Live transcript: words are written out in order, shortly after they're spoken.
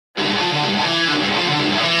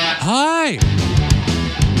Hi!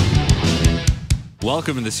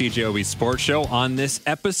 Welcome to the CJOB Sports Show. On this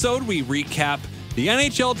episode, we recap the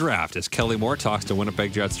NHL Draft as Kelly Moore talks to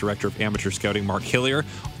Winnipeg Jets Director of Amateur Scouting Mark Hillier.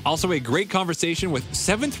 Also a great conversation with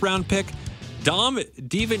 7th-round pick Dom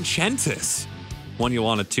DiVincentis, one you'll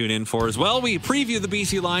want to tune in for as well. We preview the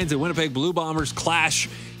BC Lions and Winnipeg Blue Bombers clash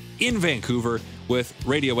in Vancouver with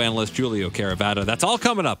radio analyst Julio Caravata. That's all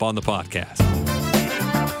coming up on the podcast.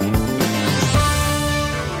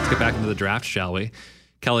 Let's get back into the draft, shall we?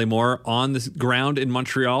 Kelly Moore on the ground in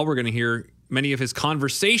Montreal. We're going to hear many of his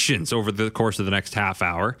conversations over the course of the next half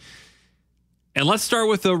hour. And let's start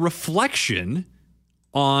with a reflection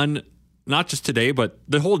on not just today, but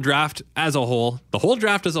the whole draft as a whole. The whole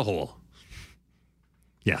draft as a whole.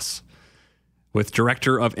 Yes. With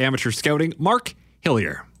Director of Amateur Scouting, Mark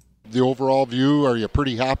Hillier. The overall view, are you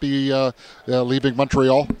pretty happy leaving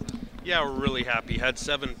Montreal? Yeah, we're really happy. Had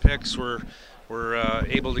 7 picks. We're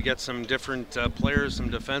able to get some different players, some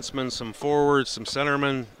defensemen, some forwards, some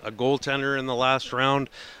centermen, a goaltender in the last round.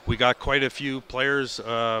 We got quite a few players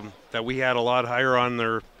that we had a lot higher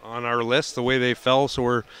on our list, the way they fell. So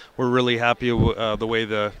we're really happy the way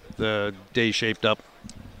the day shaped up.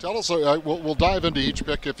 Tell us, we'll dive into each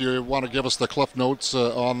pick if you want to give us the cliff notes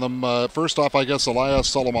on them. First off, I guess Elias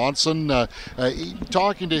Salomonsson.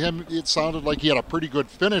 Talking to him, it sounded like he had a pretty good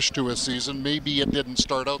finish to his season. Maybe it didn't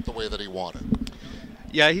start out the way that he wanted.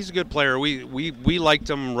 Yeah, he's a good player. We liked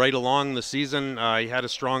him right along the season. He had a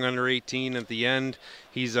strong under-18 at the end.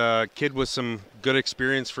 He's a kid with some good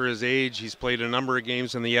experience for his age. He's played a number of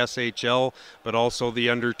games in the SHL, but also the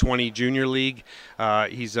under-20 junior league.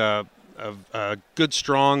 He's a good,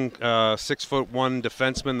 strong 6'1"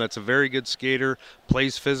 defenseman that's a very good skater,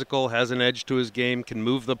 plays physical, has an edge to his game, can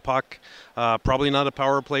move the puck. Probably not a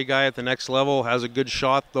power play guy at the next level, has a good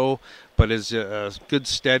shot though, but is a good,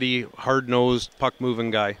 steady, hard-nosed,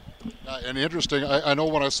 puck-moving guy. And interesting, I know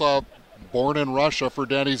when I saw Born in Russia for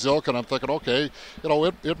Danny Zilkin, I'm thinking, okay,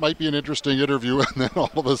 it might be an interesting interview, and then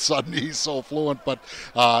all of a sudden he's so fluent. But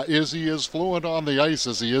is he as fluent on the ice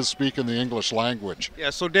as he is speaking the English language?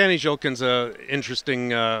 Yeah, so Danny Zilkin's an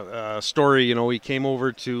interesting story. You know, he came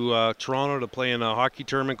over to Toronto to play in a hockey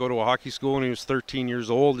tournament, go to a hockey school when he was 13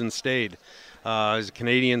 years old and stayed. He's a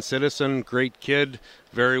Canadian citizen, great kid,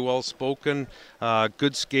 very well spoken,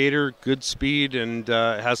 good skater, good speed, and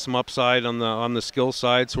has some upside on the skill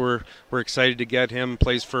side. So we're excited to get him.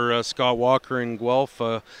 Plays for Scott Walker in Guelph,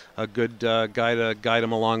 a good guy to guide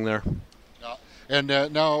him along there. And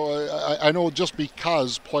now I know just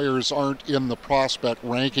because players aren't in the prospect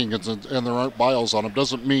rankings and there aren't bios on them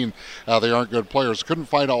doesn't mean they aren't good players. Couldn't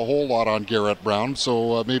find a whole lot on Garrett Brown,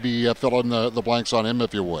 so maybe fill in the blanks on him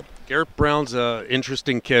if you would. Garrett Brown's an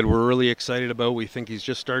interesting kid we're really excited about. We think he's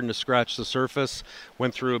just starting to scratch the surface.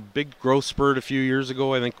 Went through a big growth spurt a few years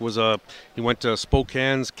ago. I think he went to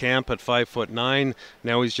Spokane's camp at 5'9".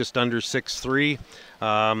 Now he's just under 6'3".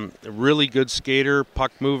 A really good skater,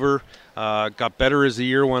 puck mover. Got better as the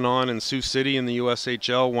year went on in Sioux City in the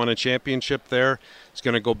USHL, won a championship there. He's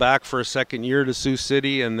going to go back for a second year to Sioux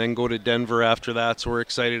City and then go to Denver after that. So we're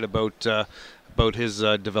excited about his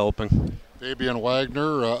developing. Fabian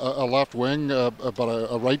Wagner, a left wing, but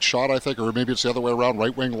a right shot, I think, or maybe it's the other way around,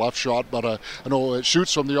 right wing, left shot, but I know it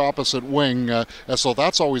shoots from the opposite wing, so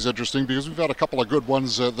that's always interesting because we've had a couple of good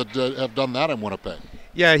ones that have done that in Winnipeg.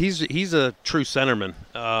 Yeah, he's a true centerman.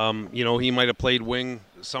 He might have played wing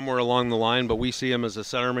somewhere along the line, but we see him as a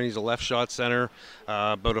centerman. He's a left shot center,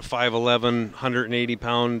 about a 5'11",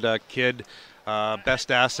 180-pound kid.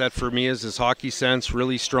 Best asset for me is his hockey sense,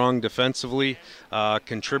 really strong defensively,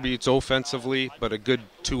 contributes offensively, but a good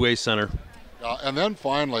two-way center. And then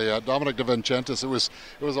finally, Dominic DiVincentis,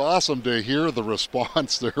 it was awesome to hear the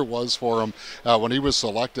response there was for him when he was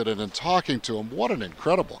selected, and in talking to him, what an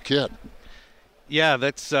incredible kid. Yeah,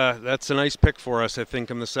 that's a nice pick for us, I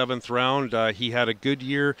think, in the 7th round. He had a good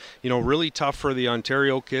year, really tough for the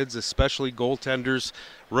Ontario kids, especially goaltenders.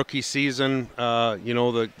 Rookie season,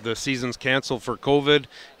 the season's canceled for COVID.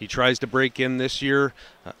 He tries to break in this year,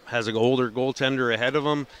 has an older goaltender ahead of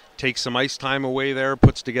him, takes some ice time away there,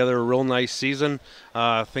 puts together a real nice season.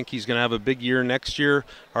 I think he's going to have a big year next year.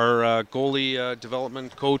 Our goalie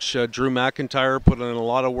development coach, Drew McIntyre, put in a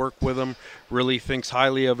lot of work with him, really thinks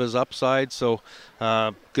highly of his upside, so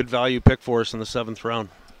good value pick for us in the 7th round.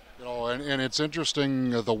 And it's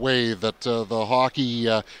interesting the way that the hockey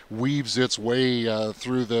weaves its way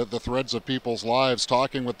through the threads of people's lives.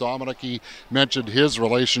 Talking with Dominic, he mentioned his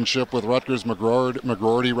relationship with Rutgers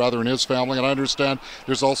McGroarty, in his family, and I understand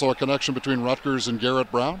there's also a connection between Rutgers and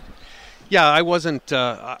Garrett Brown. Yeah,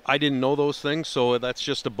 I didn't know those things, so that's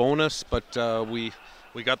just a bonus, but we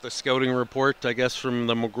we got the scouting report, I guess, from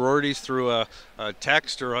the McGroartys through a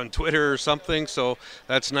text or on Twitter or something. So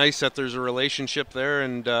that's nice that there's a relationship there,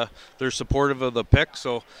 and they're supportive of the pick.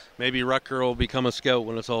 So maybe Rutger will become a scout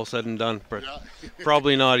when it's all said and done. But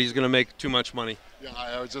probably not. He's going to make too much money. Yeah,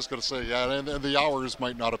 I was just going to say, and the hours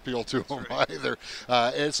might not appeal to him either.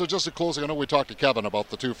 And so just in closing, I know we talked to Kevin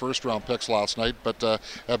about the 2 first-round picks last night, but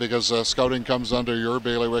because scouting comes under your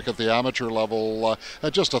bailiwick at the amateur level,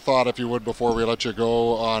 just a thought, if you would, before we let you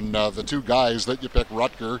go, on the 2 guys that you picked,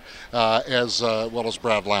 Rutger as well as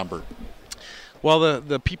Brad Lambert. Well,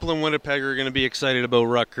 the people in Winnipeg are going to be excited about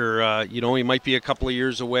Rutger. He might be a couple of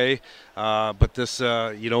years away, but this,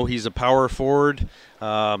 he's a power forward.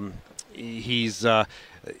 He's,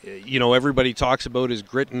 everybody talks about his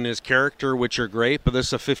grit and his character, which are great, but this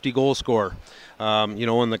is a 50-goal scorer.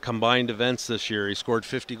 In the combined events this year, he scored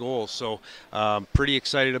 50 goals. So pretty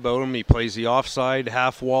excited about him. He plays the offside,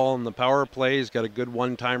 half wall in the power play. He's got a good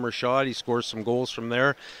one-timer shot. He scores some goals from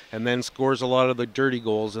there, and then scores a lot of the dirty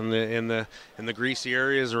goals in the greasy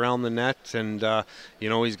areas around the net. And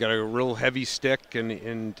he's got a real heavy stick,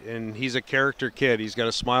 and he's a character kid. He's got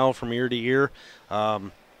a smile from ear to ear.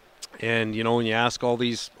 And when you ask all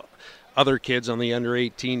these other kids on the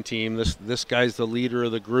under-18 team, this guy's the leader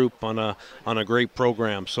of the group on a great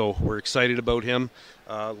program. So we're excited about him.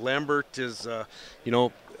 Lambert is,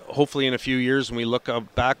 hopefully in a few years when we look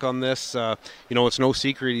back on this, it's no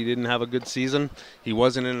secret he didn't have a good season. He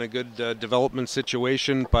wasn't in a good development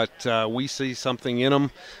situation, but we see something in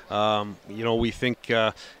him. We think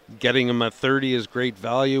getting him at 30 is great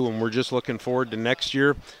value, and we're just looking forward to next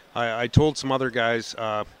year. I told some other guys,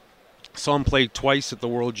 saw him play twice at the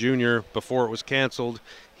World Junior before it was canceled.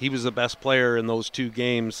 He was the best player in those 2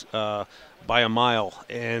 games by a mile.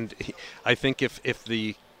 And I think if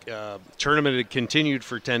the tournament had continued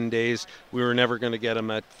for 10 days, we were never going to get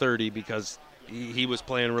him at 30 because he was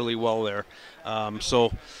playing really well there.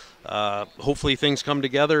 Hopefully things come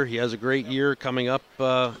together. He has a great year coming up,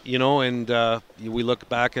 and we look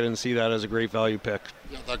back at it and see that as a great value pick.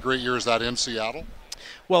 Yeah, that great year, is that in Seattle?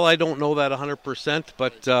 Well, I don't know that 100%,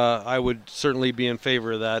 but I would certainly be in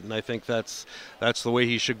favor of that, and I think that's the way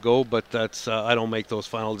he should go, but I don't make those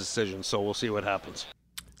final decisions, so we'll see what happens.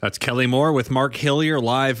 That's Kelly Moore with Mark Hillier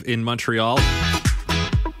live in Montreal.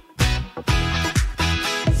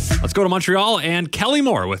 Let's go to Montreal and Kelly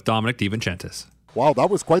Moore with Dominic DiVincentis. Wow, that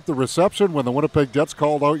was quite the reception when the Winnipeg Jets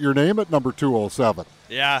called out your name at number 207.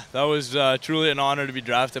 Yeah, that was truly an honor to be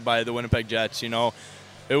drafted by the Winnipeg Jets.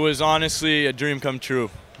 It was honestly a dream come true.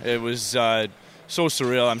 It was so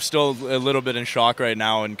surreal. I'm still a little bit in shock right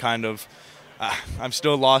now, and kind of I'm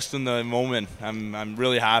still lost in the moment. I'm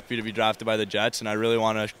really happy to be drafted by the Jets, and I really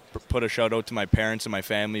want to put a shout out to my parents and my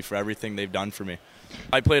family for everything they've done for me.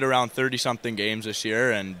 I played around 30-something games this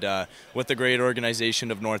year, and with the great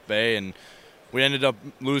organization of North Bay, and we ended up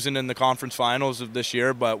losing in the conference finals of this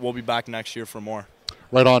year, but we'll be back next year for more.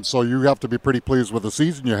 Right on. So you have to be pretty pleased with the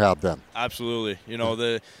season you had then. Absolutely.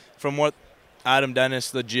 From what Adam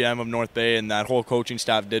Dennis, the GM of North Bay, and that whole coaching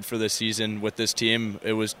staff did for this season with this team,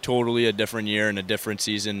 it was totally a different year and a different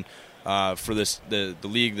season for the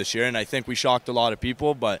league this year. And I think we shocked a lot of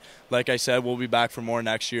people, but like I said, we'll be back for more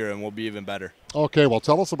next year, and we'll be even better. Okay, well,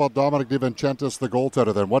 tell us about Dominic DiVincentis, the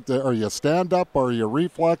goaltender then. What are you, stand-up? Are you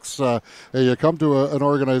reflex? You come to an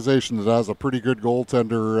organization that has a pretty good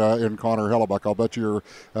goaltender in Connor Hellebuck. I'll bet you're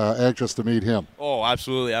anxious to meet him. Oh,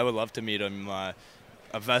 absolutely. I would love to meet him. A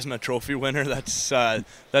Vezina Trophy winner,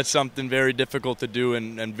 that's something very difficult to do,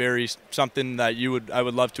 and very something that I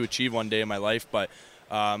would love to achieve one day in my life. But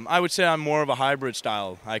I would say I'm more of a hybrid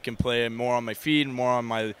style. I can play more on my feet and more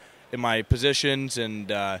in my positions,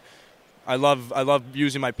 and I love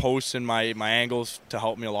using my posts and my angles to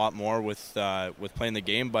help me a lot more with playing the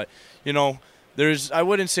game. But I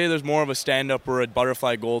wouldn't say there's more of a stand-up or a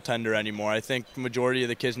butterfly goaltender anymore. I think the majority of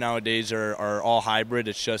the kids nowadays are all hybrid.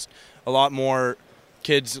 It's just a lot more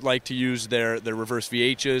kids like to use their reverse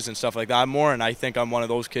VHs and stuff like that more, and I think I'm one of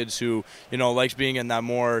those kids who likes being in that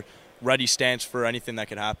more ready stance for anything that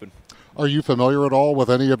could happen. Are you familiar at all with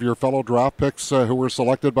any of your fellow draft picks who were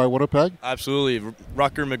selected by Winnipeg? Absolutely.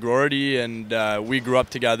 Rutger McGroarty, and we grew up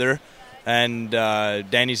together. And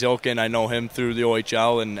Danny Zilkin, I know him through the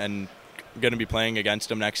OHL, and going to be playing against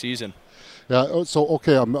him next season. Yeah, so,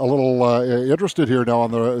 okay, I'm a little interested here now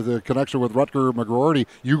on the connection with Rutger McGroarty.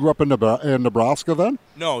 You grew up in Nebraska then?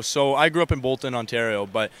 No, so I grew up in Bolton, Ontario,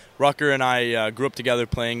 but Rutger and I grew up together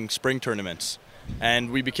playing spring tournaments. And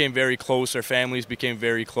we became very close. Our families became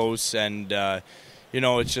very close, and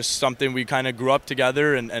it's just something we kind of grew up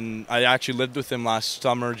together, and I actually lived with him last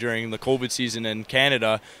summer during the COVID season in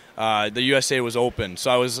Canada. The USA was open,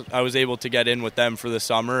 so I was able to get in with them for the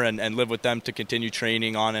summer and live with them to continue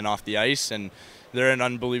training on and off the ice, and they're an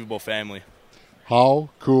unbelievable family. How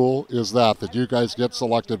cool is that you guys get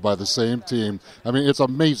selected by the same team? I mean, it's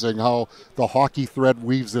amazing how the hockey thread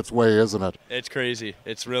weaves its way, isn't it? It's crazy.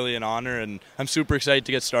 It's really an honor, and I'm super excited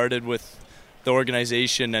to get started with the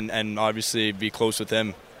organization and obviously be close with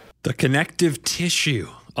him. The connective tissue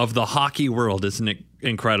of the hockey world isn't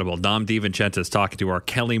incredible. Dom DiVincentis talking to our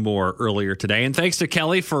Kelly Moore earlier today. And thanks to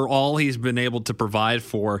Kelly for all he's been able to provide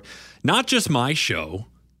for not just my show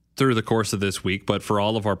through the course of this week, but for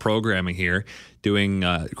all of our programming here, doing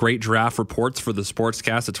great draft reports for the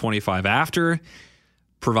Sportscast at 25 After,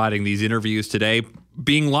 providing these interviews today,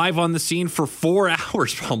 being live on the scene for 4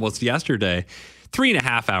 hours almost yesterday.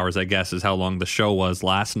 3.5 hours, I guess, is how long the show was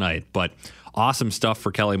last night. But awesome stuff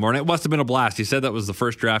for Kelly Moore. And it must have been a blast. He said that was the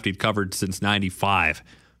first draft he'd covered since 95.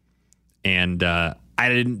 And I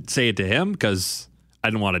didn't say it to him because I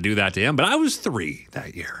didn't want to do that to him. But I was 3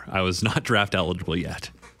 that year. I was not draft eligible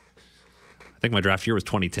yet. I think my draft year was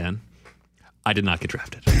 2010. I did not get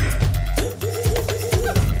drafted.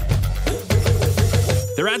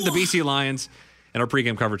 They're at the BC Lions, and our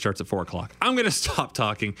pregame coverage starts at 4 o'clock. I'm going to stop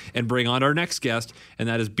talking and bring on our next guest, and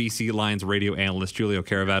that is BC Lions radio analyst Julio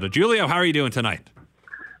Caravata. Julio, how are you doing tonight?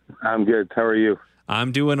 I'm good. How are you?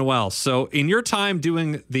 I'm doing well. So in your time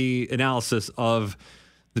doing the analysis of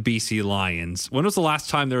the BC Lions, when was the last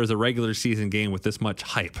time there was a regular season game with this much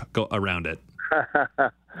hype around it?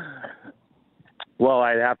 Well,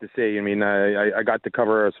 I'd have to say, I got to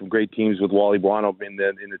cover some great teams with Wally Buono in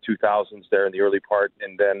the 2000s there in the early part,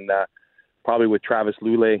 and then probably with Travis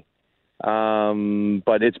Lulay.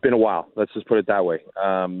 But it's been a while. Let's just put it that way.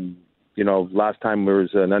 Last time there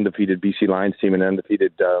was an undefeated BC Lions team and an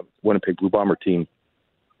undefeated Winnipeg Blue Bomber team.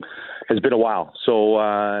 It's been a while. So,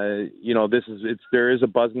 there is a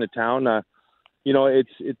buzz in the town.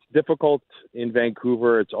 It's difficult in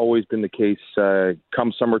Vancouver. It's always been the case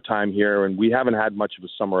come summertime here, and we haven't had much of a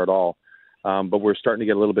summer at all. But we're starting to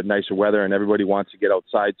get a little bit nicer weather, and everybody wants to get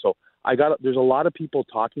outside. So there's a lot of people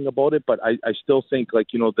talking about it, but I still think,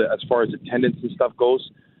 as far as attendance and stuff goes,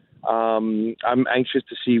 I'm anxious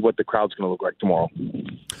to see what the crowd's going to look like tomorrow.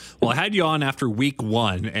 Well, I had you on after week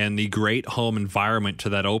 1 and the great home environment to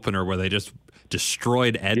that opener where they just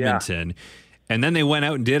destroyed Edmonton. Yeah. And then they went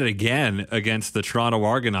out and did it again against the Toronto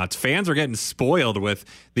Argonauts. Fans are getting spoiled with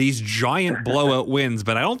these giant blowout wins,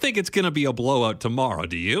 but I don't think it's going to be a blowout tomorrow.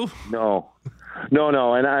 Do you? No.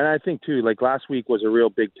 And I think, too, last week was a real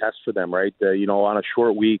big test for them, right? On a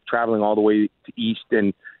short week, traveling all the way to East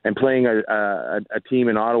and playing a team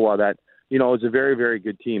in Ottawa that, is a very, very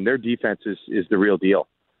good team. Their defense is the real deal.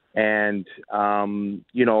 And, they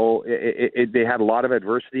had a lot of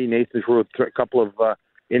adversity. Nathan threw a couple of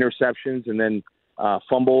interceptions and then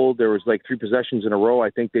fumbled. There was 3 possessions in a row. I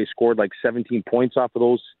think they scored 17 points off of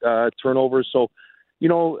those turnovers. So,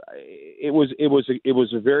 it was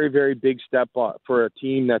a very, very big step for a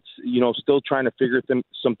team that's, still trying to figure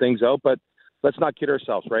some things out. But let's not kid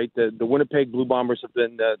ourselves, right? The Winnipeg Blue Bombers have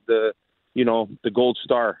been the gold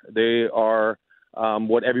star. They are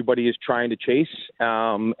what everybody is trying to chase.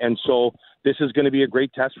 And so this is going to be a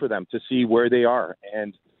great test for them to see where they are.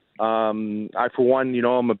 And I, for one,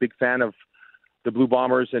 I'm a big fan of the Blue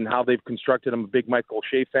Bombers and how they've constructed. I'm a big Michael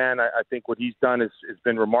O'Shea fan. I think what he's done has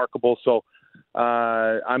been remarkable. So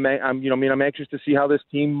I'm anxious to see how this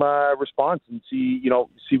team responds and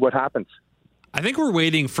see what happens. I think we're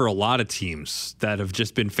waiting for a lot of teams that have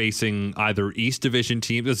just been facing either East Division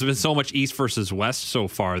teams. There's been so much East versus West so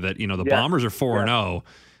far that, Bombers are 4-0.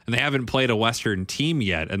 And they haven't played a Western team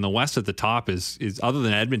yet. And the West at the top is other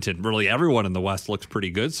than Edmonton, really everyone in the West looks pretty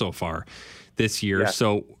good so far this year. Yeah.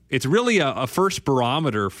 So it's really a first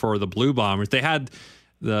barometer for the Blue Bombers. They had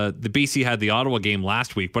the BC had the Ottawa game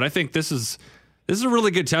last week, but I think this is a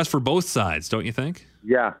really good test for both sides, don't you think?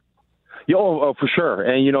 Yeah. Oh, for sure.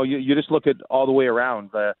 And, you just look at all the way around,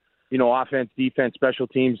 offense, defense, special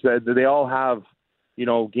teams, they all have,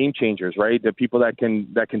 game changers, right? The people that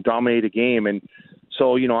can dominate a game. And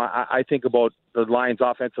so, I think about the Lions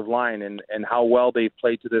offensive line and how well they've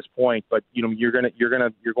played to this point, but you're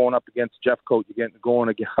going up against Jeffcoat, you're going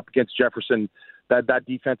up against Jefferson, that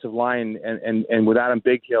defensive line and with Adam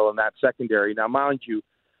Bighill and that secondary. Now, mind you,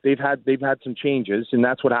 they've had some changes, and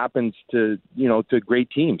that's what happens to great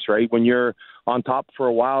teams, right? When you're on top for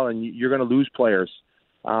a while and you're going to lose players,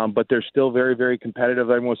 but they're still very, very competitive.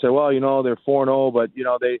 Everyone will say, well, they're 4-0, but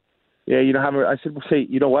I said,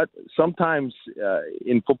 you know what? Sometimes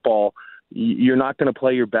in football, you're not going to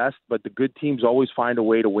play your best, but the good teams always find a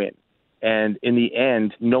way to win. And in the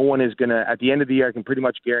end, no one is going to, at the end of the year, I can pretty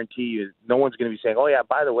much guarantee you, no one's going to be saying, oh, yeah,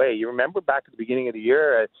 by the way, you remember back at the beginning of the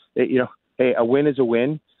year, hey, a win is a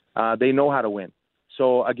win. They know how to win.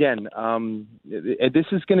 So, again, this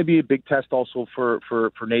is going to be a big test also for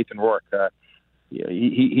Nathan Rourke.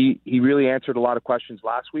 He really answered a lot of questions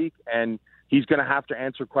last week, and he's going to have to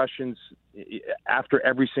answer questions after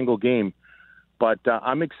every single game. But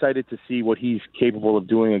I'm excited to see what he's capable of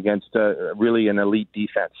doing against really an elite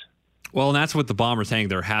defense. Well, and that's what the Bombers hang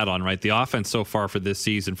their hat on, right? The offense so far for this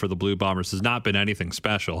season for the Blue Bombers has not been anything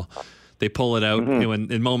special. They pull it out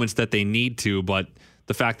in moments that they need to, but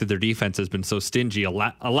the fact that their defense has been so stingy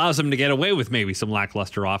allows them to get away with maybe some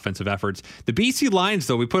lackluster offensive efforts. The BC Lions,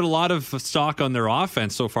 though, we put a lot of stock on their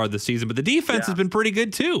offense so far this season, but the defense has been pretty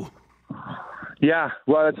good too. Yeah,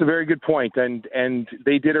 well, that's a very good point, and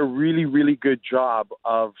they did a really, really good job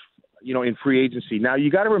of, in free agency. Now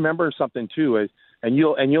you got to remember something too, and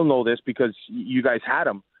you'll know this because you guys had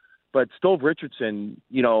him, but Stove Richardson,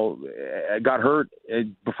 got hurt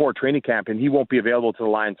before training camp, and he won't be available to the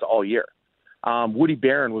Lions all year. Woody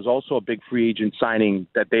Barron was also a big free agent signing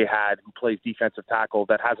that they had, who plays defensive tackle,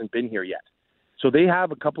 that hasn't been here yet. So they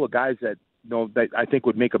have a couple of guys that that I think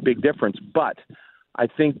would make a big difference. But I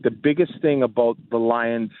think the biggest thing about the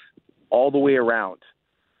Lions all the way around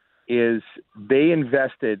is they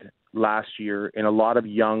invested last year in a lot of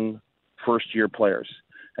young first-year players.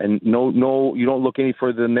 And no, you don't look any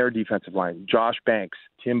further than their defensive line. Josh Banks,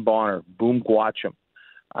 Tim Bonner, Boom Gwacham.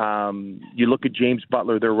 You look at James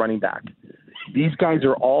Butler, their running back. These guys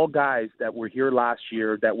are all guys that were here last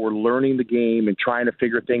year that were learning the game and trying to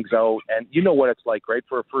figure things out. And you know what it's like, right?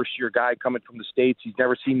 For a first-year guy coming from the States, he's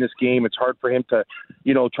never seen this game. It's hard for him to,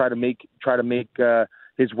 try to make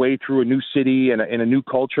his way through a new city and a new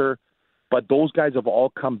culture. But those guys have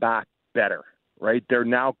all come back better, right? They're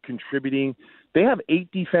now contributing. They have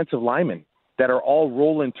 8 defensive linemen that are all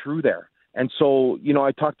rolling through there. And so,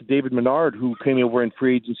 I talked to David Menard, who came over in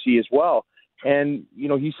free agency as well. And,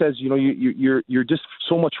 he says, you're just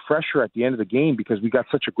so much fresher at the end of the game because we got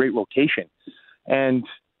such a great rotation. And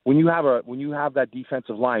when you have that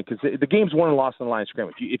defensive line, because the game's won and lost on the line of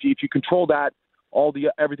scrimmage. If you control that,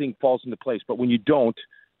 everything falls into place. But when you don't,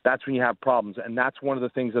 that's when you have problems. And that's one of the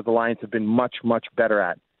things that the Lions have been much, much better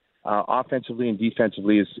at. Offensively and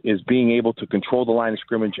defensively is being able to control the line of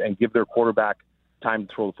scrimmage and give their quarterback time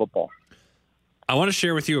to throw the football. I want to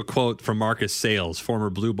share with you a quote from Marcus Sayles, former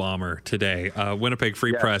Blue Bomber today. Winnipeg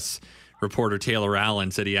Free Press reporter Taylor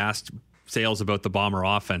Allen said he asked Sayles about the Bomber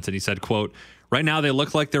offense, and he said, quote, "Right now they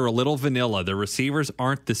look like they're a little vanilla. Their receivers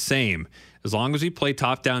aren't the same. As long as we play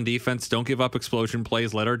top-down defense, don't give up explosion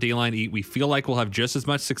plays, let our D-line eat, we feel like we'll have just as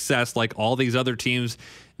much success like all these other teams.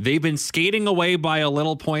 They've been skating away by a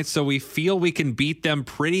little point, so we feel we can beat them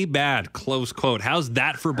pretty bad," close quote. How's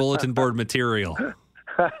that for bulletin board material?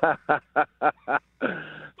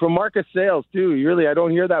 From Marcus Sayles, too. Really, I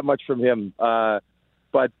don't hear that much from him.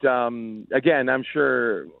 But again, I'm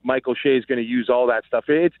sure Mike O'Shea is going to use all that stuff.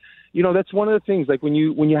 It's that's one of the things. Like when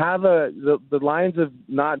you have the Lions have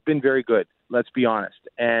not been very good. Let's be honest.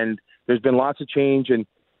 And there's been lots of change, and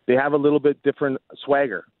they have a little bit different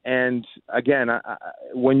swagger. And again,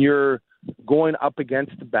 when you're going up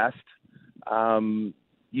against the best,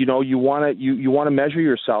 you want to measure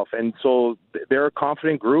yourself. And so they're a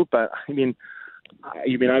confident group. I mean,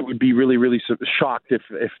 I would be really, really shocked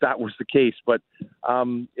if that was the case. But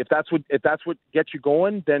if that's what gets you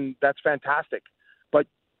going, then that's fantastic. But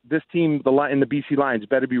this team, in the BC Lions,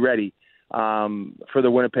 better be ready for the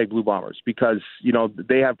Winnipeg Blue Bombers because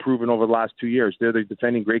they have proven over the last 2 years they're the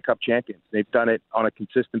defending Grey Cup champions. They've done it on a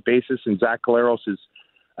consistent basis, and Zach Collaros is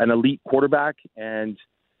an elite quarterback, and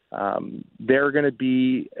they're going to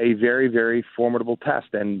be a very, very formidable test.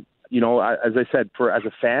 And as I said, as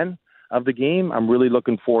a fan of the game, I'm really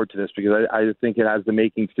looking forward to this because I think it has the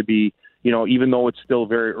makings to be, even though it's still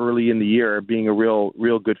very early in the year, being a real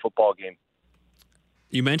good football game.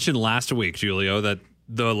 You mentioned last week, Julio, that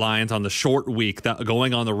the Lions on the short week that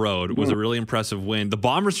going on the road was a really impressive win. The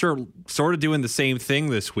Bombers are sort of doing the same thing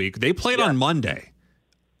this week. They played on Monday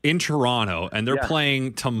in Toronto, and they're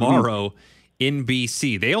playing tomorrow in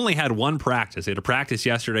BC. They only had one practice. They had a practice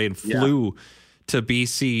yesterday and flew to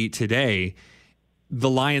BC today. The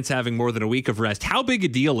Lions having more than a week of rest. How big a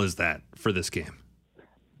deal is that for this game?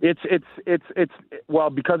 It's well,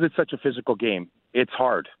 because it's such a physical game, it's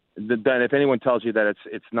hard. Then if anyone tells you that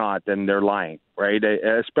it's not, then they're lying, right?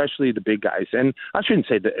 Especially the big guys. And I shouldn't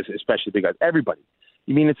say that especially the big guys, everybody.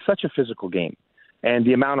 I mean, it's such a physical game. And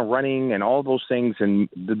the amount of running and all those things and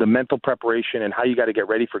the mental preparation and how you got to get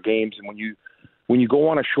ready for games. And when you when you go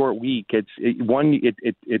on a short week, it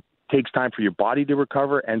takes time for your body to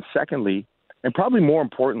recover, and secondly, and probably more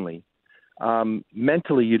importantly,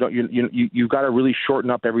 mentally, you've got to really shorten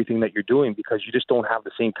up everything that you're doing because you just don't have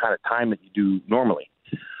the same kind of time that you do normally.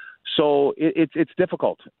 So it's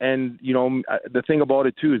difficult. And, the thing about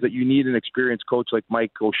it, too, is that you need an experienced coach like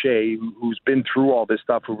Mike O'Shea, who's been through all this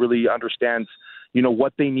stuff, who really understands,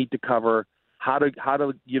 what they need to cover, how to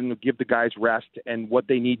give the guys rest and what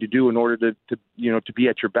they need to do in order to be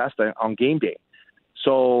at your best on game day.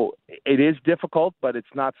 So it is difficult, but it's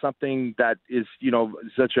not something that is,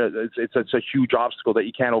 it's a huge obstacle that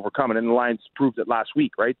you can't overcome. And the Lions proved it last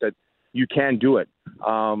week, right, that you can do it.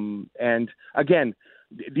 And again,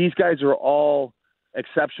 these guys are all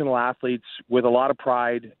exceptional athletes with a lot of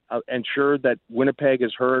pride, and sure that Winnipeg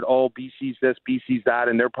has heard, BC's this, BC's that,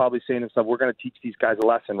 and they're probably saying to themselves, we're going to teach these guys a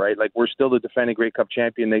lesson, right? Like, we're still the defending Grey Cup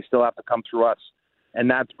champion. They still have to come through us. And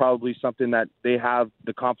that's probably something that they have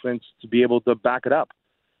the confidence to be able to back it up.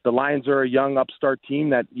 The Lions are a young upstart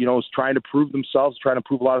team that, is trying to prove themselves, trying to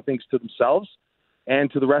prove a lot of things to themselves and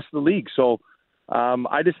to the rest of the league. So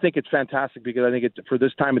I just think it's fantastic because I think it's for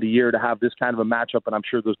this time of the year to have this kind of a matchup, and I'm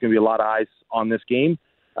sure there's going to be a lot of eyes on this game.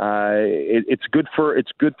 It's good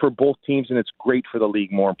for both teams, and it's great for the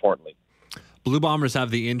league, more importantly. Blue Bombers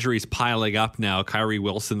have the injuries piling up now. Kyrie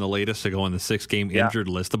Wilson, the latest to go on the 6-game injured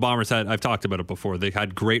list. The Bombers I've talked about it before. They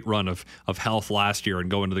had great run of health last year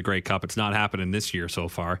and go into the Grey Cup. It's not happening this year so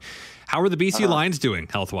far. How are the BC Lions doing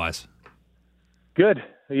health-wise? Good.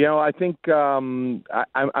 I think if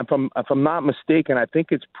I'm not mistaken, I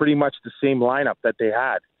think it's pretty much the same lineup that they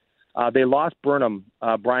had. They lost Burnham,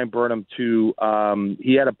 Brian Burnham, to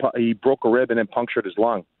he broke a rib and then punctured his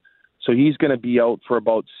lung. So he's going to be out for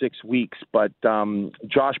about 6 weeks. But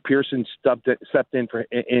Josh Pearson stepped in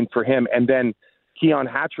for him, and then Keon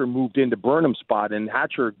Hatcher moved into Burnham's spot, and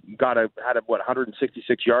Hatcher had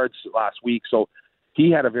 166 yards last week. So he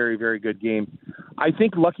had a very, very good game. I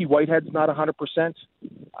think Lucky Whitehead's not 100%.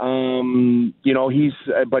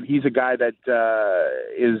 He's a guy that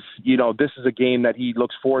this is a game that he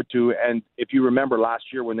looks forward to. And if you remember last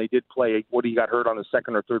year when they did play, Woody got hurt on the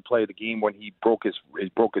second or third play of the game when he broke his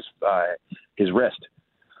wrist.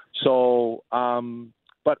 So,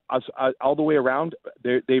 but all the way around,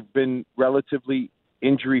 they've been relatively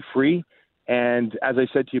injury free. And as I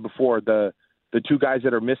said to you before, the two guys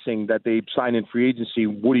that are missing that they signed in free agency,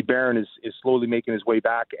 Woody Barron is slowly making his way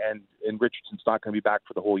back, and Richardson's not going to be back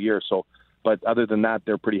for the whole year. So, but other than that,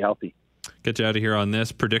 they're pretty healthy. Get you out of here on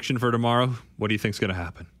this prediction for tomorrow. What do you think is going to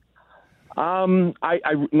happen?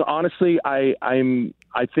 Honestly, I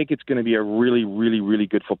think it's going to be a really, really, really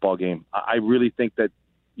good football game. I really think that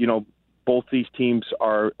both these teams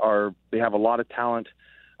they have a lot of talent.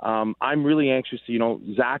 I'm really anxious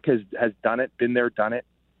to Zach has done it, been there, done it.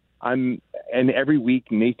 And every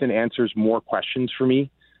week Nathan answers more questions for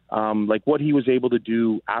me, like what he was able to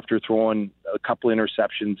do after throwing a couple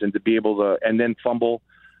interceptions and to be able to, and then fumble.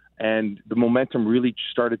 And the momentum really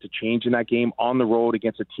started to change in that game on the road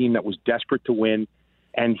against a team that was desperate to win.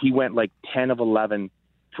 And he went like 10 of 11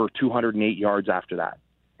 for 208 yards after that,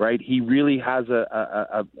 right? He really has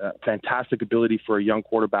a fantastic ability for a young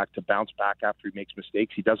quarterback to bounce back after he makes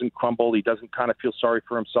mistakes. He doesn't crumble. He doesn't kind of feel sorry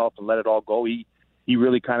for himself and let it all go. He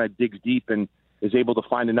really kind of digs deep and is able to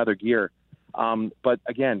find another gear. But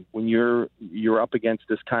again, when you're up against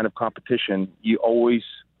this kind of competition, you always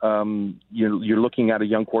you're looking at a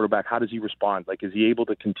young quarterback. How does he respond? Like, is he able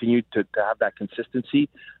to continue to have that consistency?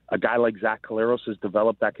 A guy like Zach Collaros has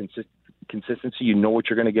developed that consistency. You know what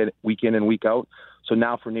you're going to get week in and week out. So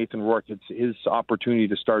now for Nathan Rourke, it's his opportunity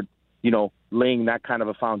to start, laying that kind of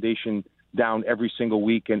a foundation down every single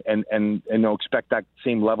week and expect that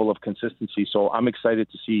same level of consistency. So I'm excited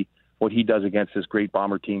to see what he does against this great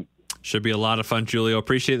Bomber team. Should be a lot of fun, Julio.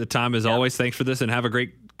 Appreciate the time as always. Thanks for this, and have a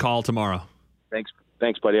great call tomorrow.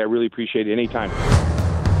 Thanks, buddy. I really appreciate it. Anytime.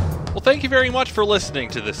 Well, thank you very much for listening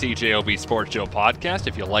to the CJOB Sports Show podcast.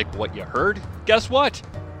 If you like what you heard, guess what?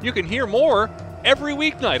 You can hear more every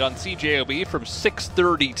weeknight on CJOB from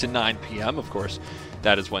 6:30 to 9 p.m. Of course,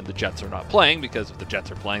 that is when the Jets are not playing, because if the Jets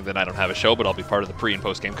are playing, then I don't have a show, but I'll be part of the pre- and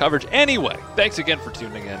post-game coverage. Anyway, thanks again for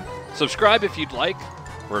tuning in. Subscribe if you'd like.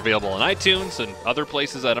 We're available on iTunes and other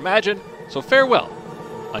places, I'd imagine. So farewell,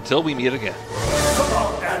 until we meet again. So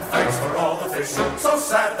long and thanks for all the fish. So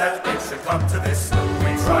sad that it should come to this.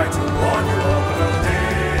 We try to warn you all, but oh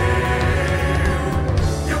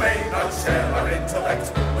dear. You may not share our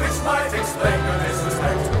intellect,